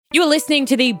You're listening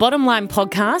to the Bottom Line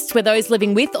podcast, where those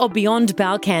living with or beyond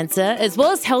bowel cancer, as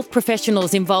well as health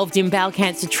professionals involved in bowel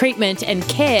cancer treatment and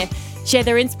care, share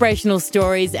their inspirational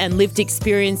stories and lived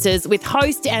experiences with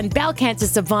host and bowel cancer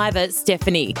survivor,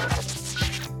 Stephanie.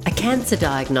 A cancer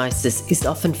diagnosis is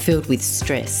often filled with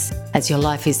stress as your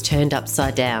life is turned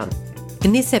upside down.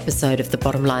 In this episode of the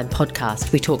Bottom Line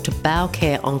podcast, we talk to Bowel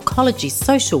Care Oncology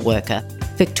social worker,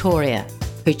 Victoria,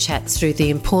 who chats through the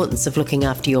importance of looking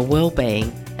after your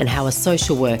wellbeing and how a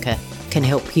social worker can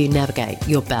help you navigate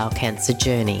your bowel cancer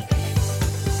journey.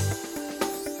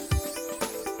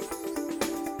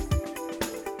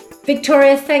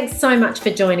 Victoria, thanks so much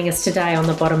for joining us today on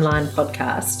the Bottom Line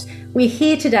podcast. We're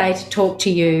here today to talk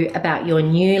to you about your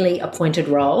newly appointed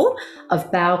role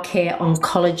of Bowel Care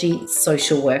Oncology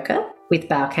social worker with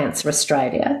Bowel Cancer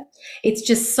Australia. It's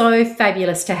just so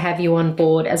fabulous to have you on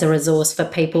board as a resource for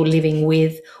people living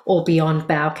with or beyond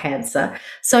bowel cancer.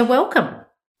 So welcome.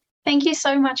 Thank you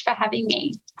so much for having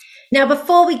me. Now,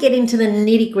 before we get into the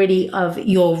nitty-gritty of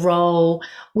your role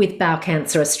with Bowel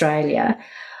Cancer Australia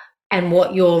and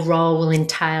what your role will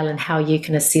entail and how you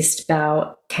can assist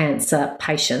bowel cancer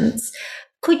patients,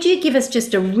 could you give us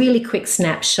just a really quick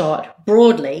snapshot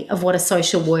broadly of what a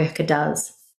social worker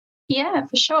does? Yeah,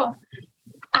 for sure.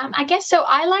 I guess so.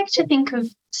 I like to think of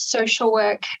social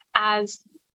work as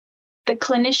the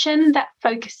clinician that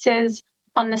focuses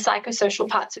on the psychosocial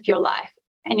parts of your life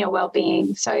and your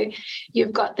well-being. So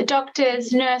you've got the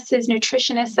doctors, nurses,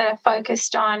 nutritionists that are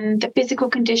focused on the physical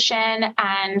condition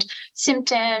and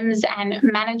symptoms and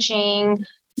managing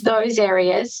those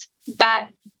areas. But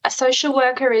a social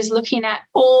worker is looking at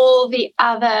all the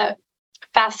other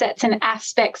facets and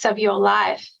aspects of your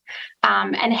life,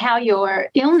 and how your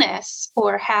illness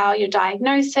or how your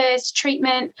diagnosis,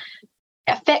 treatment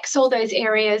affects all those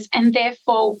areas, and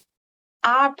therefore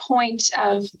our point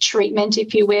of treatment,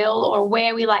 if you will, or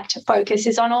where we like to focus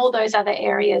is on all those other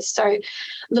areas. So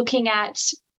looking at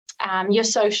your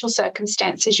social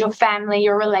circumstances, your family,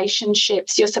 your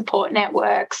relationships, your support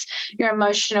networks, your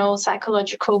emotional,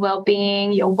 psychological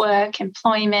well-being, your work,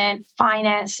 employment,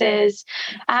 finances,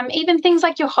 even things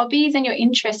like your hobbies and your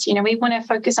interests. You know, we want to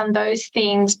focus on those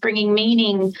things, bringing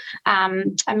meaning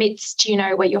amidst,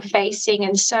 what you're facing.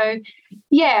 And so,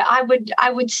 yeah, I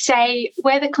would say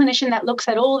we're the clinician that looks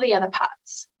at all the other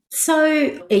parts.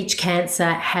 So each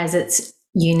cancer has its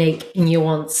unique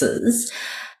nuances.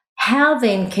 How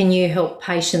then can you help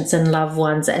patients and loved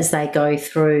ones as they go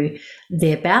through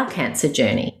their bowel cancer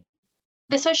journey?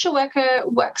 The social worker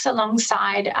works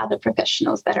alongside other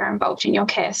professionals that are involved in your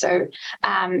care. So,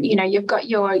 you've got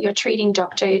your treating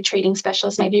doctor, your treating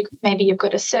specialist, maybe you've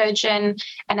got a surgeon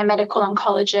and a medical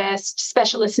oncologist,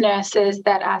 specialist nurses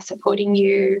that are supporting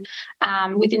you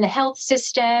within the health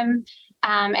system.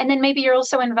 And then maybe you're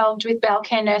also involved with bowel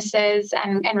care nurses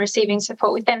and receiving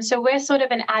support with them. So we're sort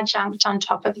of an adjunct on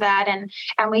top of that,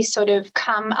 and we sort of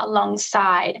come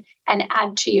alongside and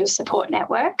add to your support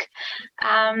network.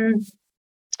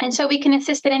 And so we can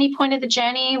assist at any point of the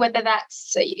journey, whether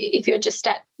that's if you're just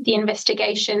at the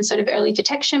investigation, sort of early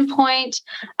detection point,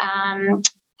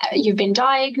 you've been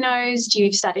diagnosed,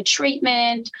 you've started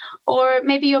treatment, or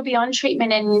maybe you're beyond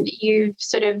treatment and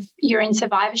you're in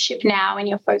survivorship now and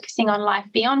you're focusing on life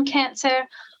beyond cancer,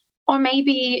 or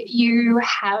maybe you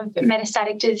have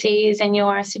metastatic disease and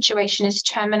your situation is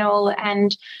terminal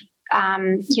and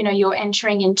you're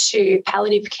entering into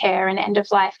palliative care and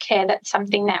end-of-life care. That's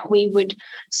something that we would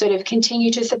sort of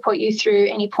continue to support you through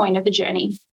any point of the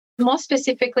journey. More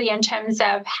specifically, in terms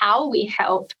of how we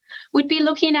help, would be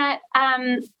looking at,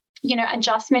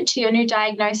 adjustment to your new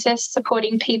diagnosis,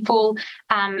 supporting people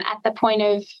at the point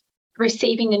of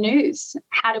receiving the news.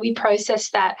 How do we process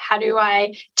that? How do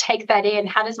I take that in?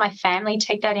 How does my family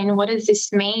take that in? What does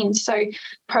this mean? So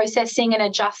processing and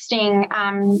adjusting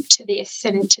to this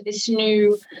and to this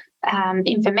new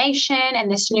information and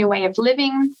this new way of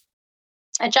living.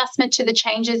 Adjustment to the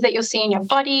changes that you'll see in your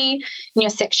body, in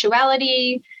your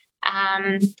sexuality,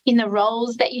 in the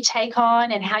roles that you take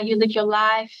on and how you live your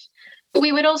life.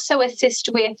 We would also assist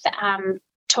with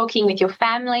talking with your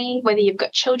family, whether you've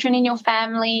got children in your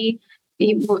family,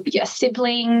 a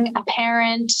sibling, a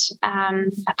parent,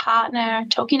 a partner,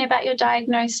 talking about your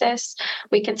diagnosis.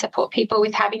 We can support people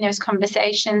with having those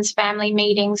conversations, family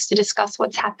meetings to discuss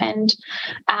what's happened,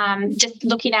 just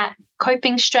looking at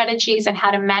coping strategies and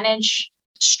how to manage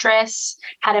stress,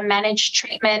 how to manage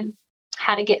treatment,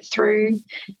 how to get through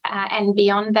and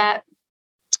beyond that.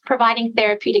 Providing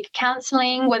therapeutic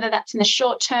counselling, whether that's in the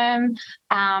short term,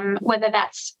 whether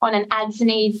that's on an as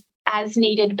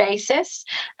needed basis.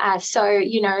 So,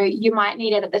 you might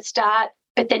need it at the start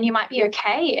but then you might be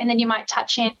okay, and then you might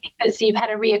touch in because you've had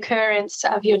a reoccurrence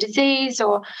of your disease,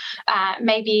 or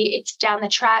maybe it's down the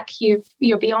track,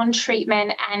 you're beyond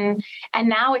treatment, and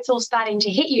now it's all starting to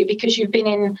hit you because you've been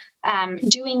in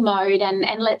doing mode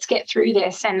and let's get through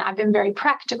this, and I've been very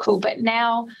practical, but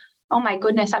now, oh my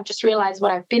goodness, I've just realised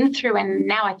what I've been through, and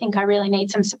now I think I really need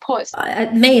some support.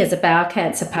 Me as a bowel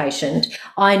cancer patient,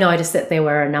 I noticed that there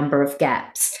were a number of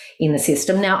gaps in the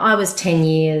system. Now, I was 10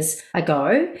 years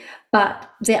ago,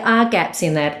 but there are gaps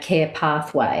in that care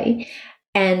pathway,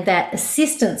 and that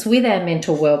assistance with our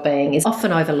mental wellbeing is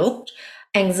often overlooked.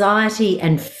 Anxiety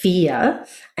and fear,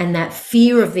 and that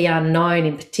fear of the unknown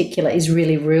in particular, is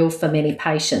really real for many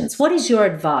patients. What is your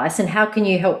advice, and how can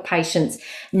you help patients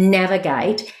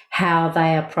navigate how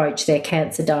they approach their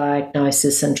cancer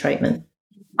diagnosis and treatment?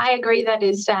 I agree, that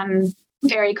is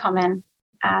very common,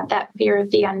 that fear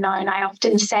of the unknown. I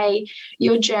often say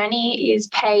your journey is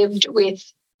paved with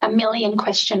a million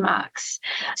question marks.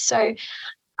 So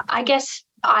I guess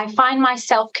I find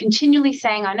myself continually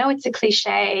saying, I know it's a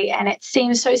cliche and it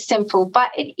seems so simple,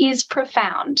 but it is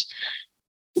profound.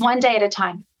 One day at a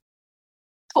time.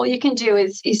 All you can do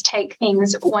is take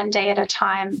things one day at a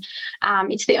time.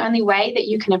 It's the only way that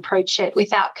you can approach it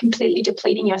without completely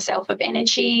depleting yourself of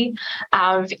energy,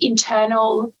 of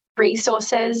internal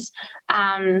resources.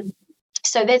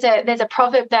 So there's a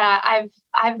proverb that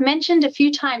I've mentioned a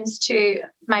few times to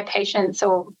my patients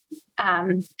or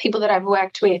people that I've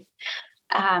worked with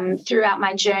throughout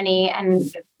my journey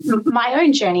and my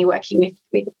own journey working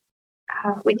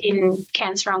within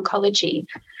cancer oncology.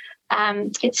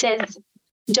 It says,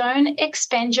 don't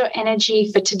expend your energy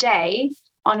for today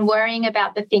on worrying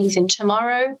about the things in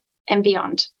tomorrow and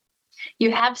beyond.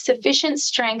 You have sufficient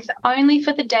strength only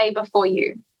for the day before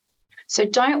you. So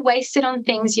don't waste it on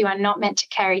things you are not meant to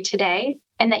carry today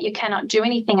and that you cannot do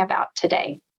anything about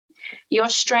today. Your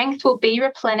strength will be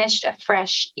replenished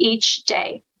afresh each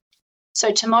day.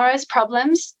 So tomorrow's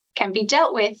problems can be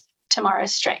dealt with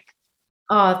tomorrow's strength.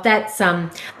 Oh,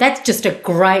 that's just a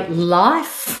great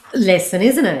life lesson,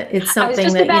 isn't it? It's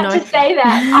something that, I was just about to say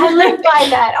that. I live by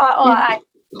that. I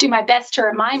do my best to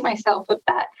remind myself of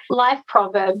that life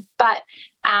proverb, but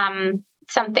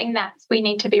something that we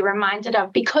need to be reminded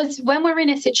of, because when we're in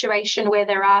a situation where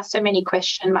there are so many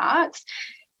question marks,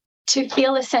 to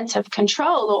feel a sense of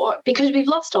control, or because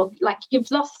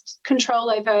you've lost control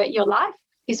over your life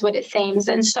is what it seems.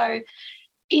 And so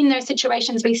in those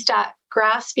situations, we start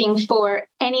grasping for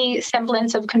any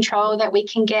semblance of control that we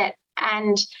can get.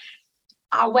 And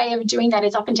our way of doing that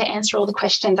is often to answer all the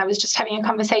questions. I was just having a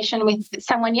conversation with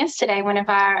someone yesterday, one of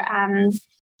our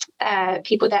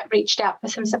people that reached out for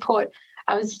some support.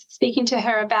 I was speaking to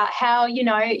her about how,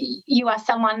 you are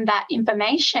someone that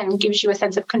information gives you a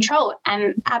sense of control.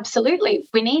 And absolutely,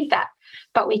 we need that.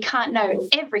 But we can't know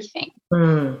everything.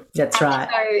 That's right.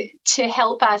 So to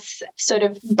help us sort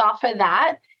of buffer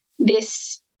that,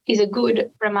 this is a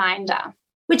good reminder.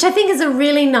 Which I think is a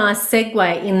really nice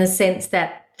segue, in the sense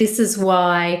that this is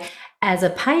why, as a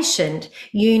patient,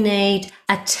 you need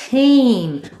a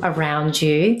team around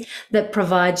you that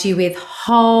provides you with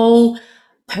whole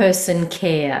person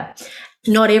care.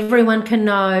 Not everyone can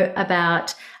know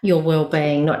about your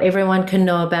wellbeing. Not everyone can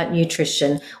know about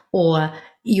nutrition or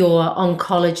your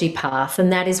oncology path,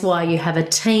 and that is why you have a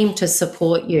team to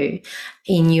support you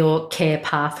in your care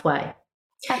pathway.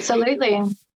 Absolutely.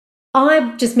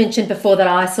 I just mentioned before that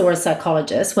I saw a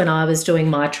psychologist when I was doing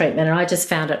my treatment, and I just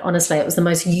found it, honestly, it was the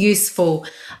most useful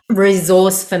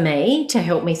resource for me to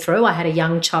help me through. I had a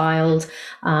young child.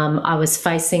 I was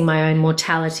facing my own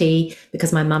mortality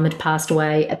because my mum had passed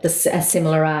away at a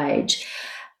similar age.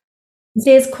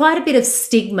 There's quite a bit of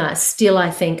stigma still,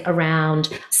 I think, around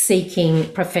seeking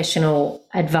professional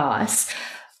advice.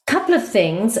 Couple of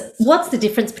things. What's the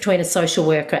difference between a social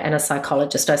worker and a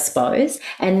psychologist, I suppose?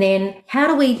 And then how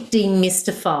do we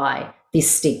demystify this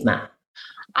stigma?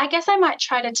 I guess I might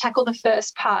try to tackle the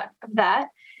first part of that.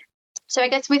 So I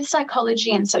guess with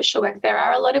psychology and social work, there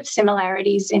are a lot of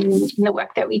similarities in the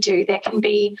work that we do. There can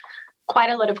be quite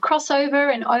a lot of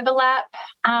crossover and overlap.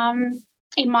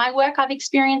 In my work, I've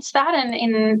experienced that, and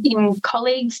in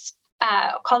colleagues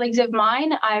of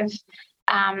mine, I've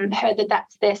heard that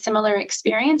that's their similar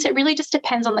experience. It really just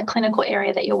depends on the clinical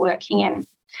area that you're working in.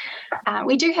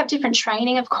 We do have different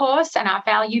training, of course, and our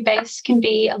value base can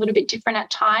be a little bit different at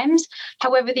times.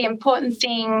 However, the important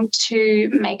thing to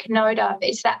make note of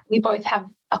is that we both have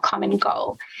a common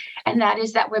goal, and that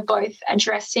is that we're both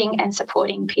addressing and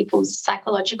supporting people's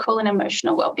psychological and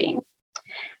emotional well-being.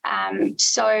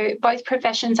 So both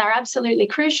professions are absolutely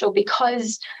crucial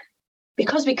because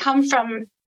we come from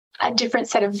a different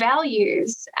set of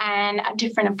values and a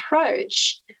different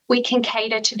approach, we can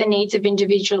cater to the needs of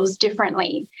individuals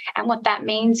differently. And what that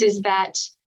means is that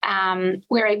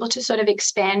we're able to sort of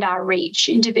expand our reach.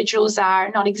 Individuals are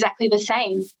not exactly the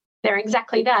same. They're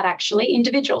exactly that, actually,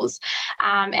 individuals.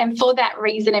 And for that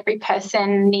reason, every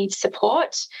person needs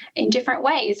support in different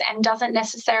ways and doesn't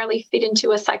necessarily fit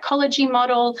into a psychology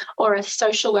model or a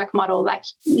social work model. Like,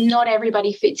 not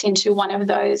everybody fits into one of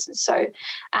those. So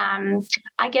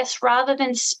I guess rather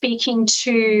than speaking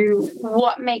to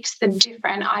what makes them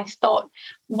different, I thought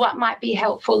what might be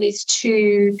helpful is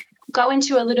to go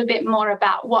into a little bit more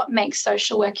about what makes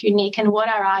social work unique and what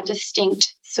are our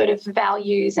distinct sort of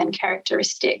values and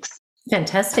characteristics.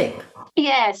 Fantastic.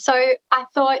 Yeah, so I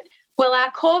thought, well,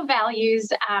 our core values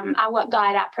are what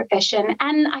guide our profession,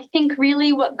 and I think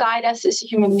really what guide us as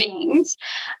human beings: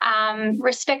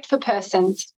 respect for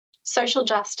persons, social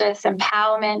justice,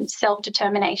 empowerment,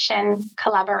 self-determination,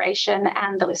 collaboration,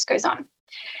 and the list goes on.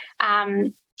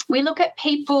 We look at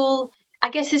people, I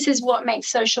guess this is what makes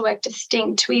social work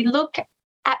distinct. We look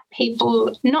at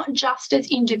people not just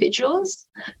as individuals,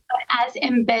 but as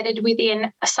embedded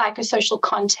within a psychosocial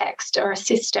context or a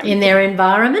system. In their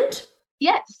environment?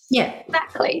 Yes. Yeah.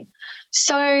 Exactly.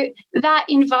 So that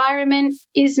environment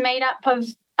is made up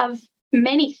of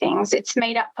many things. It's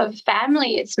made up of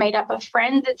family, it's made up of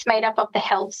friends, it's made up of the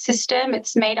health system,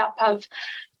 it's made up of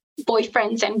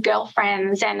boyfriends and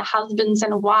girlfriends and husbands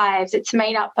and wives. It's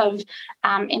made up of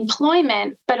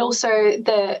employment, but also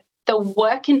the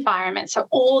work environment. So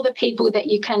all the people that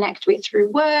you connect with through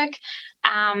work,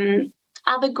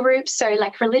 other groups, so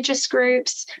like religious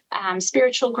groups,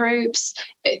 spiritual groups,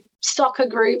 soccer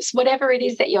groups, whatever it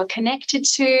is that you're connected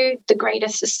to, the greater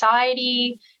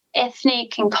society,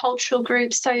 ethnic and cultural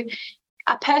groups. So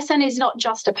a person is not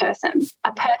just a person.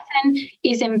 A person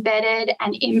is embedded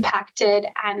and impacted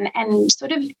and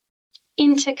sort of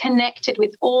interconnected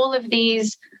with all of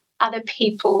these other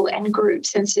people and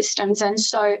groups and systems. And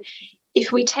so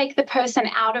if we take the person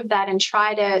out of that and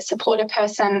try to support a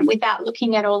person without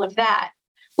looking at all of that,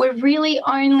 we're really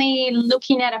only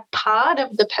looking at a part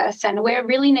of the person. We're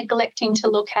really neglecting to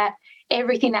look at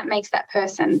everything that makes that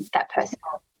person.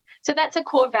 So that's a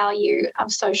core value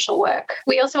of social work.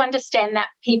 We also understand that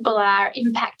people are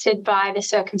impacted by the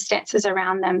circumstances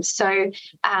around them. So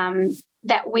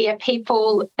that we are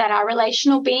people that are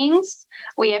relational beings.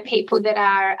 We are people that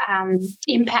are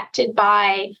impacted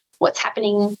by what's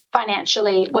happening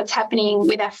financially, what's happening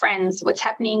with our friends, what's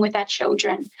happening with our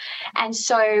children. And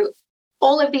so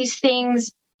all of these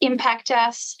things impact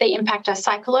us. They impact our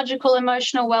psychological,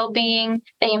 emotional well-being.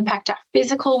 They impact our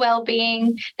physical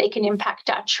well-being. They can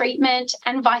impact our treatment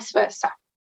and vice versa.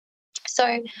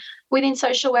 So within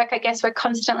social work, I guess we're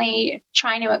constantly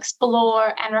trying to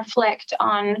explore and reflect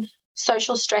on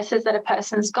social stresses that a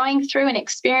person's going through and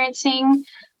experiencing,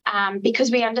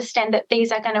 because we understand that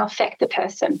these are going to affect the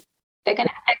person. They're going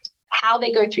to affect how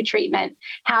they go through treatment,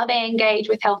 how they engage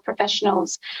with health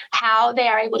professionals, how they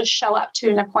are able to show up to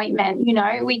an appointment. You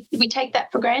know, we take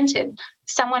that for granted.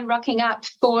 Someone rocking up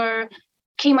for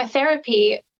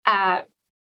chemotherapy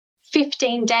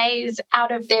 15 days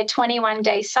out of their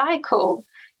 21-day cycle,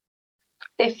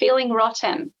 they're feeling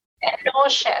rotten and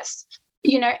nauseous.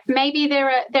 You know, maybe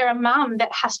they're a mum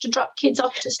that has to drop kids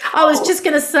off to school. I was just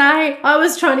going to say, I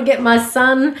was trying to get my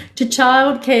son to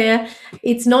childcare.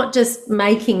 It's not just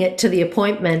making it to the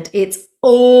appointment, it's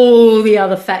all the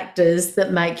other factors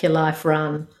that make your life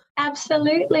run.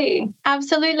 Absolutely.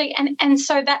 And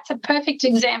so that's a perfect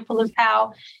example of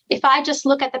how, if I just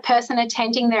look at the person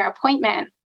attending their appointment,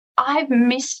 I've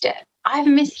missed it. I've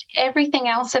missed everything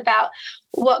else about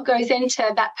what goes into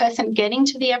that person getting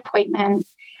to the appointment.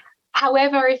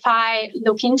 However, if I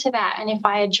look into that and if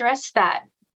I address that,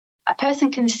 a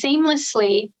person can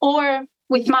seamlessly or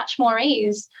with much more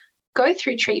ease go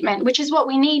through treatment, which is what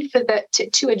we need for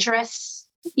to address,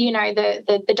 you know,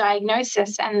 the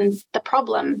diagnosis and the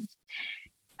problem.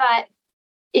 But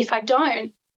if I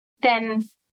don't, then,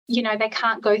 you know, they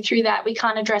can't go through that. We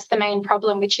can't address the main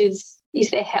problem, which is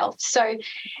their health. So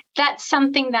that's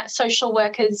something that social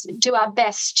workers do our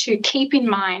best to keep in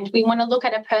mind. We want to look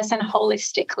at a person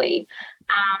holistically.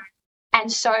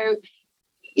 And so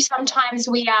sometimes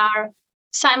we are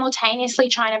simultaneously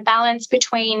trying to balance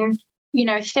between, you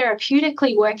know,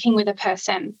 therapeutically working with a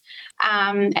person,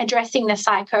 addressing the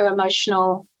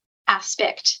psycho-emotional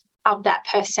aspect of that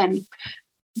person.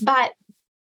 But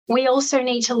we also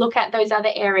need to look at those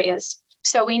other areas.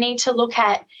 So we need to look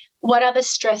at what other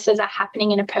stresses are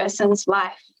happening in a person's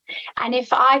life. And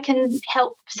if I can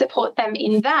help support them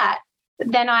in that,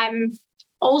 then I'm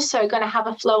also going to have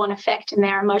a flow-on effect in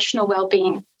their emotional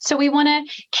well-being. So we want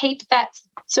to keep that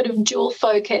sort of dual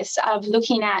focus of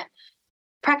looking at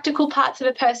practical parts of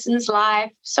a person's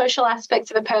life, social aspects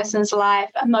of a person's life,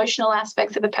 emotional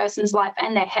aspects of a person's life,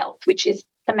 and their health, which is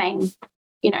the main,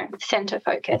 center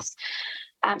focus.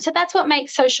 So that's what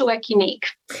makes social work unique.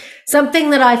 Something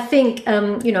that I think,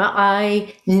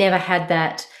 I never had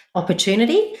that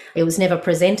opportunity. It was never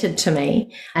presented to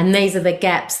me. And these are the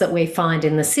gaps that we find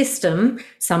in the system.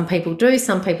 Some people do,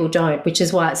 some people don't, which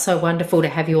is why it's so wonderful to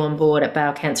have you on board at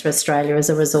Bowel Cancer Australia as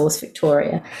a resource,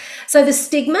 Victoria. So the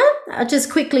stigma,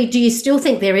 just quickly, do you still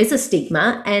think there is a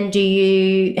stigma? And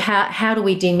how do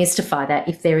we demystify that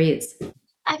if there is?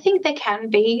 I think there can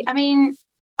be. I mean,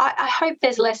 I hope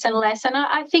there's less and less. And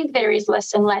I think there is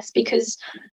less and less, because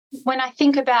when I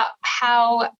think about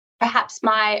how perhaps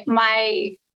my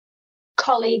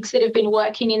colleagues that have been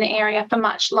working in the area for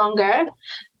much longer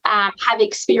have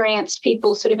experienced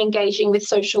people sort of engaging with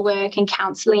social work and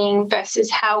counselling versus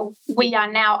how we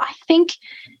are now. I think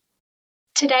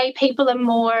today people are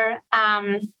more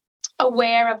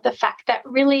aware of the fact that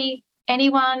really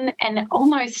anyone, and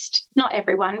almost not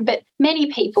everyone, but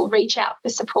many people reach out for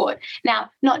support. Now,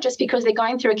 not just because they're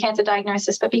going through a cancer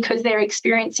diagnosis, but because they're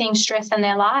experiencing stress in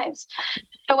their lives.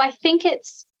 So I think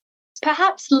it's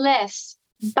perhaps less,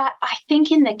 but I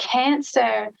think in the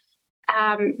cancer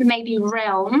maybe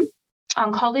realm,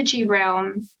 oncology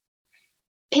realm,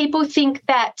 people think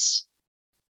that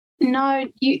no,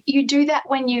 you do that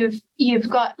when you've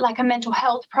got like a mental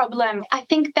health problem. I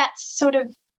think that's sort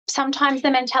of sometimes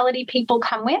the mentality people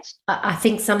come with. I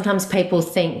think sometimes people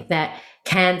think that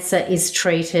cancer is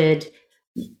treated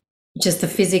just the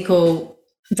physical.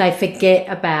 They forget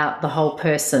about the whole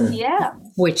person. Yeah.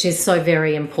 Which is so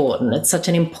very important. It's such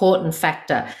an important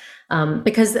factor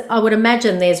because I would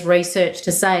imagine there's research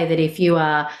to say that if you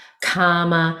are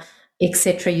calmer,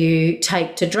 etc., you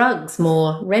take to drugs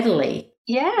more readily.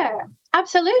 Yeah,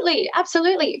 absolutely.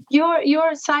 Absolutely.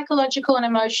 Your psychological and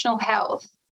emotional health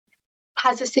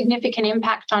has a significant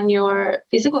impact on your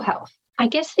physical health. I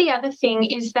guess the other thing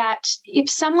is that if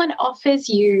someone offers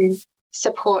you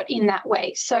support in that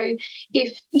way, so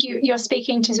if you're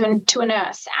speaking to a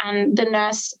nurse and the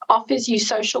nurse offers you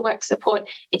social work support,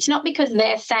 it's not because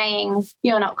they're saying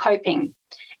you're not coping.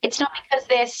 It's not because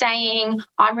they're saying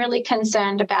I'm really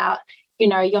concerned about,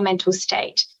 your mental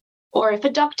state, or if a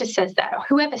doctor says that or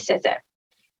whoever says it.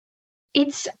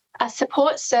 It's a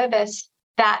support service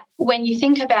that when you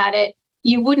think about it,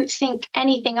 you wouldn't think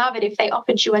anything of it if they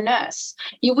offered you a nurse.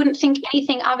 You wouldn't think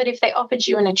anything of it if they offered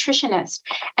you a nutritionist.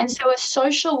 And so a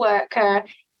social worker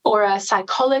or a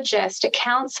psychologist, a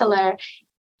counsellor,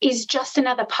 is just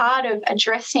another part of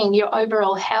addressing your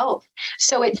overall health.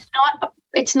 So it's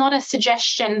not a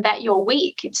suggestion that you're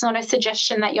weak. It's not a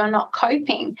suggestion that you're not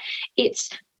coping.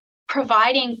 It's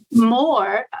providing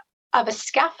more of a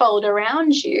scaffold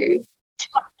around you to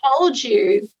uphold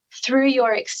you through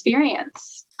your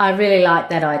experience. I really like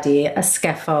that idea, a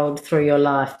scaffold through your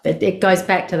life. But it goes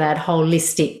back to that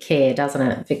holistic care, doesn't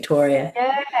it, Victoria?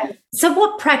 Yeah. So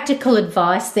what practical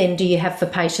advice then do you have for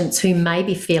patients who may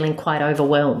be feeling quite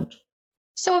overwhelmed?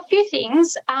 So a few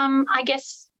things. I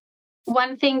guess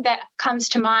one thing that comes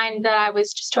to mind that I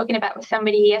was just talking about with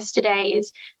somebody yesterday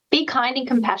is be kind and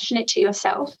compassionate to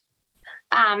yourself,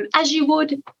 as you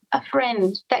would a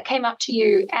friend that came up to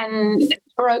you and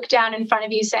broke down in front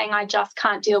of you saying, I just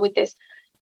can't deal with this.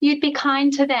 You'd be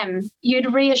kind to them.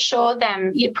 You'd reassure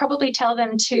them. You'd probably tell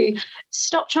them to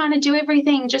stop trying to do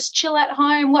everything. Just chill at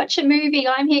home, watch a movie.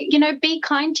 I'm here. Be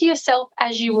kind to yourself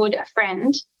as you would a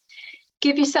friend.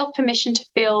 Give yourself permission to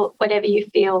feel whatever you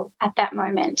feel at that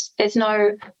moment. There's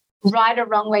no right or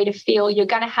wrong way to feel. You're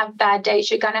going to have bad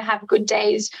days. You're going to have good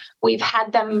days. We've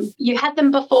had them. You had them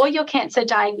before your cancer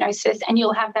diagnosis, and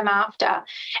you'll have them after,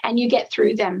 and you get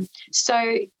through them.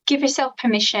 So give yourself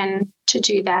permission to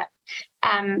do that.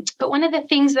 But one of the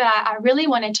things that I really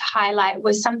wanted to highlight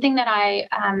was something that I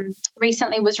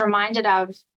recently was reminded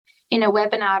of in a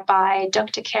webinar by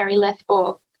Dr. Kerry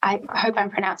Lethborg. I hope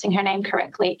I'm pronouncing her name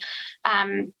correctly.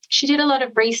 She did a lot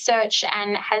of research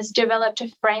and has developed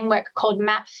a framework called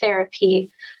MAP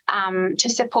therapy to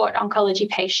support oncology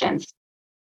patients.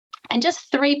 And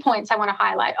just 3 points I want to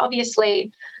highlight.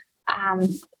 Obviously,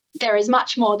 there is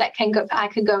much more that I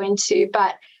could go into,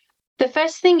 but the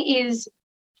first thing is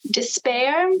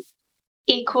despair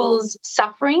equals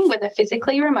suffering, whether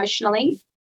physically or emotionally.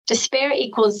 Despair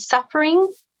equals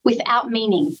suffering without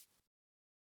meaning.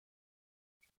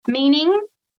 Meaning,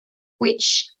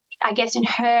 which I guess in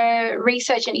her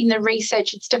research and in the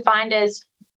research, it's defined as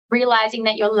realizing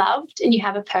that you're loved and you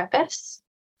have a purpose.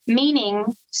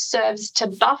 Meaning serves to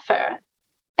buffer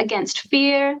against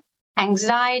fear,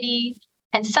 anxiety,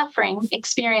 and suffering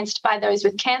experienced by those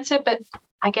with cancer, but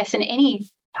I guess, in any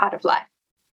part of life.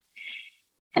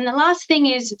 And the last thing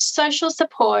is social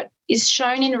support is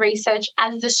shown in research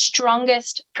as the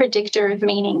strongest predictor of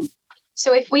meaning.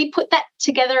 So if we put that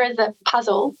together as a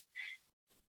puzzle,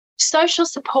 social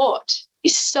support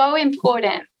is so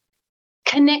important.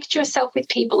 Connect yourself with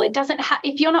people. It doesn't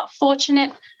if you're not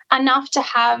fortunate enough to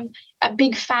have a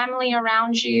big family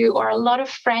around you or a lot of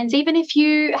friends, even if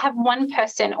you have one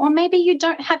person, or maybe you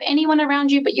don't have anyone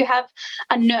around you, but you have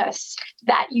a nurse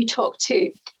that you talk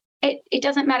to, it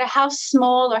doesn't matter how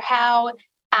small or how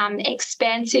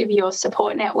expansive your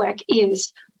support network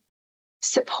is.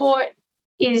 Support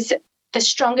is the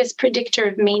strongest predictor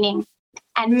of meaning,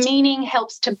 and meaning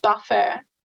helps to buffer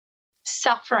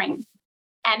suffering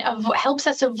and helps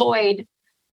us avoid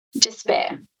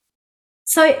despair.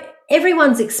 So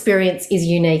everyone's experience is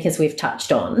unique, as we've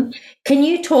touched on. Can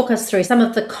you talk us through some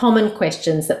of the common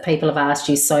questions that people have asked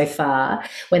you so far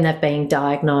when they've been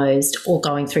diagnosed or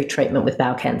going through treatment with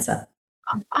bowel cancer?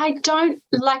 I don't,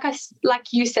 like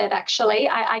you said, actually,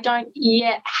 I don't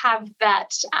yet have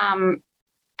that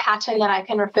pattern that I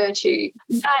can refer to.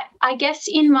 I guess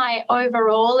in my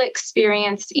overall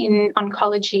experience in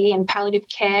oncology and palliative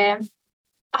care,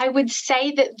 I would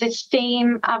say that the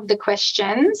theme of the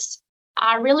questions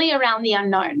are really around the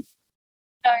unknown.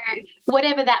 So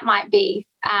whatever that might be,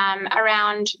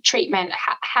 around treatment,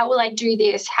 how will I do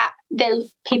this?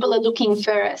 People are looking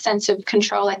for a sense of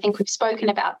control. I think we've spoken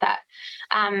about that.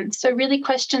 So really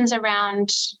questions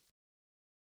around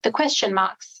the question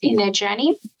marks in their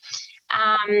journey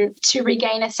to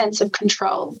regain a sense of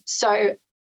control. So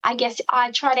I guess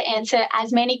I try to answer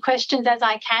as many questions as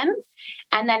I can.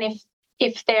 And then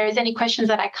if there's any questions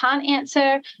that I can't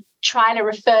answer, try to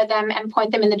refer them and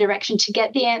point them in the direction to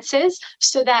get the answers,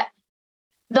 so that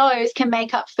those can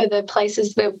make up for the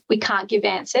places where we can't give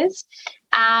answers.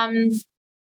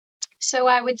 So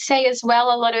I would say as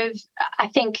well, I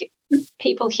think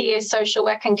people here, social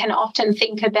work, and can often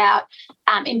think about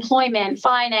employment,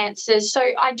 finances. So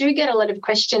I do get a lot of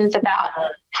questions about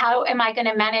how am I going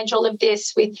to manage all of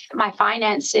this with my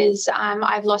finances?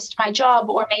 I've lost my job,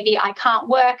 or maybe I can't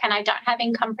work and I don't have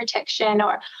income protection,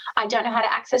 or I don't know how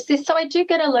to access this. So I do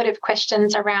get a lot of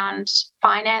questions around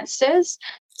finances.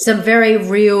 Some very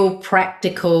real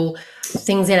practical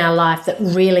things in our life that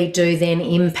really do then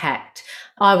impact.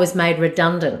 I was made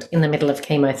redundant in the middle of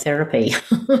chemotherapy,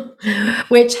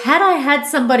 which, had I had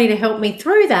somebody to help me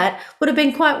through that, would have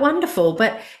been quite wonderful.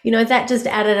 But, that just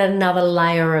added another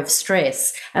layer of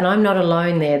stress. And I'm not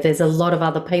alone there. There's a lot of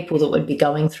other people that would be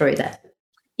going through that.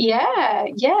 Yeah.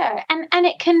 And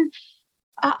it can,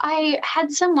 I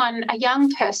had someone, a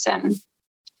young person,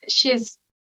 she's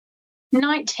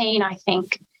 19, I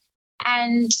think.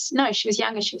 And no, she was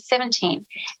younger, she was 17.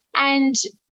 And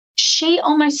she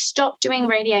almost stopped doing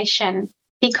radiation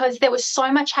because there was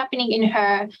so much happening in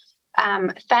her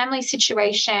family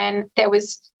situation. There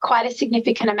was quite a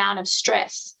significant amount of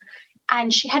stress,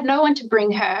 and she had no one to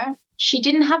bring her. She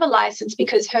didn't have a license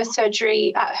because her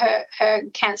surgery, her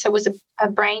cancer was a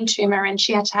brain tumor, and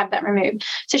she had to have that removed.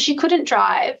 So she couldn't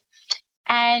drive,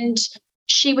 and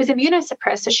she was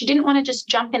immunosuppressed, so she didn't want to just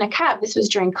jump in a cab. This was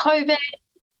during COVID.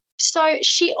 So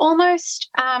she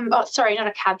almost, not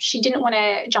a cab. She didn't want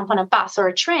to jump on a bus or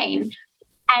a train,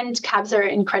 and cabs are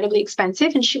incredibly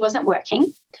expensive, and she wasn't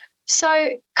working. So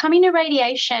coming to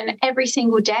radiation every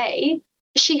single day,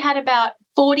 she had about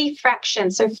 40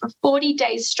 fractions. So for 40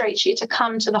 days straight, she had to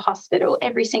come to the hospital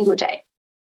every single day.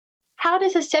 How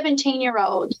does a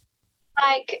 17-year-old,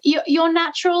 your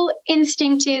natural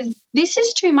instinct is, this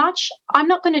is too much. I'm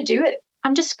not going to do it.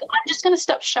 I'm just going to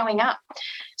stop showing up.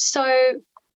 So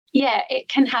yeah, it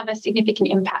can have a significant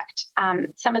impact,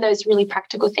 some of those really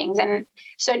practical things. And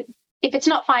so if it's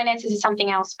not finances, it's something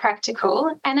else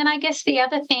practical. And then I guess the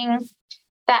other thing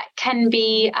that can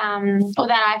be, or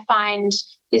that I find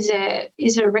is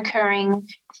a recurring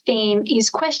theme, is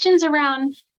questions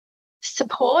around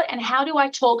support and how do I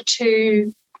talk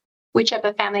to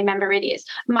whichever family member it is,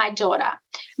 my daughter,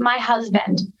 my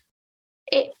husband.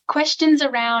 Questions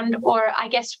around, or I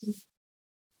guess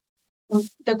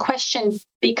the question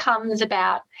becomes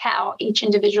about how each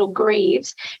individual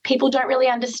grieves. People don't really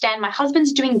understand, my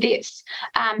husband's doing this.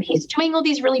 He's doing all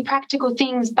these really practical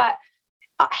things, but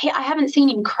I haven't seen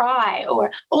him cry,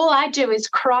 or all I do is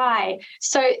cry.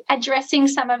 So addressing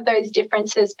some of those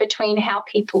differences between how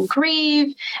people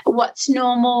grieve, what's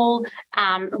normal,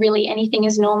 really anything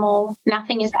is normal,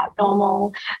 nothing is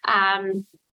abnormal.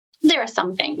 There are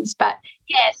some things, but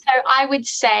yeah, so I would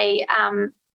say,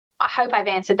 I hope I've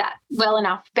answered that well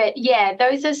enough. But yeah,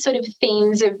 those are sort of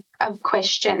themes of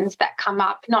questions that come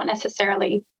up, not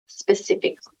necessarily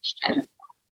specific questions.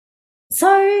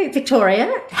 So,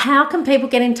 Victoria, how can people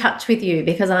get in touch with you?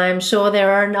 Because I am sure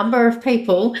there are a number of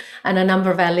people and a number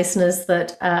of our listeners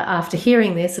that after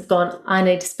hearing this have gone, I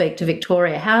need to speak to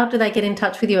Victoria. How do they get in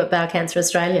touch with you at Bowel Cancer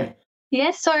Australia?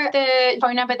 Yes, so the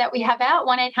phone number that we have out,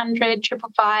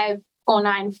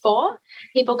 1-800-555-494.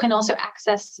 People can also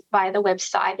access via the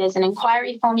website. There's an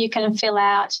inquiry form you can fill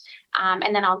out,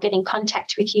 and then I'll get in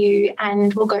contact with you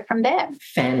and we'll go from there.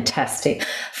 Fantastic.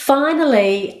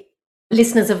 Finally,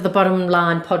 listeners of the Bottom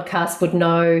Line podcast would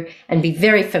know and be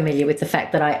very familiar with the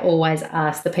fact that I always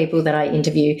ask the people that I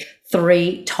interview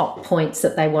 3 top points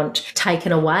that they want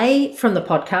taken away from the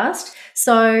podcast.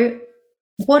 So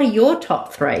what are your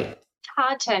top 3?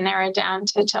 Hard to narrow down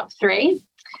to top 3.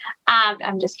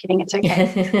 I'm just kidding. It's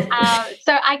okay.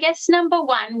 So I guess number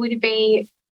 1 would be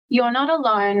you're not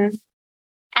alone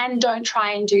and don't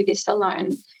try and do this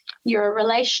alone. You're a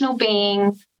relational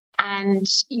being and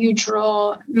you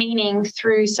draw meaning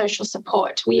through social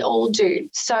support. We all do.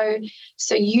 So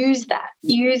use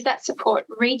that support,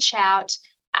 reach out.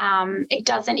 It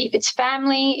doesn't, if it's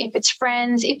family, if it's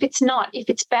friends, if it's not, if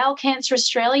it's Bowel Cancer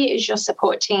Australia is your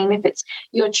support team, if it's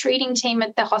your treating team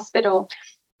at the hospital,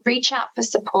 reach out for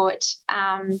support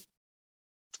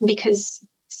because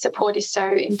support is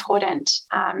so important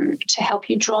to help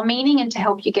you draw meaning and to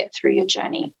help you get through your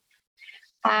journey.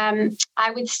 I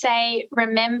would say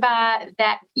remember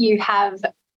that you have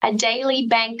a daily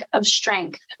bank of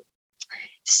strength.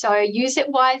 So use it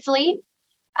wisely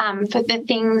for the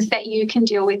things that you can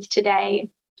deal with today.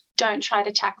 Don't try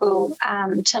to tackle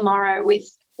tomorrow with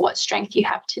what strength you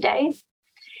have today.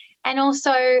 And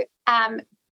also,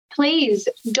 please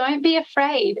don't be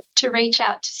afraid to reach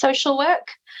out to social work,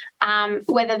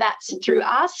 whether that's through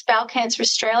us, Bowel Cancer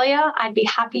Australia. I'd be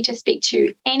happy to speak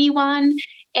to anyone,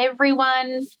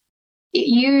 everyone,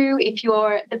 if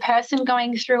you're the person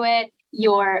going through it,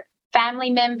 your family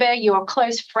member, your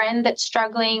close friend that's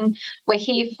struggling, we're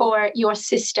here for your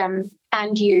system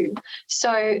and you.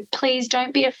 So please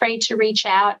don't be afraid to reach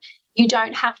out. You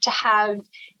don't have to have,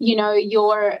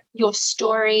 your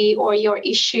story or your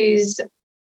issues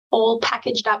all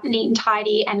packaged up neat and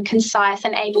tidy and concise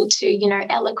and able to,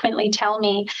 eloquently tell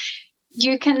me.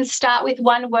 You can start with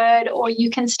one word or you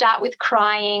can start with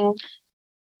crying.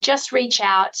 Just reach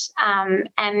out and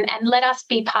let us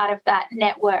be part of that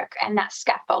network and that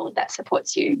scaffold that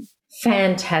supports you.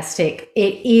 Fantastic.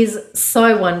 It is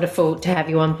so wonderful to have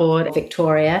you on board,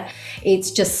 Victoria. It's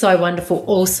just so wonderful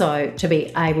also to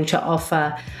be able to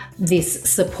offer this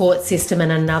support system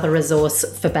and another resource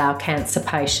for bowel cancer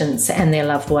patients and their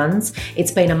loved ones.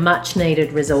 It's been a much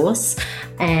needed resource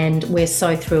and we're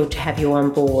so thrilled to have you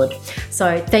on board.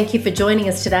 So thank you for joining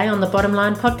us today on the Bottom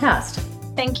Line podcast.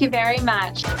 Thank you very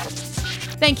much.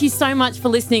 Thank you so much for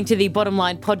listening to the Bottom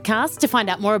Line podcast. To find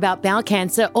out more about bowel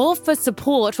cancer or for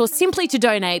support or simply to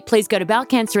donate, please go to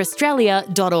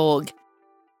bowelcanceraustralia.org.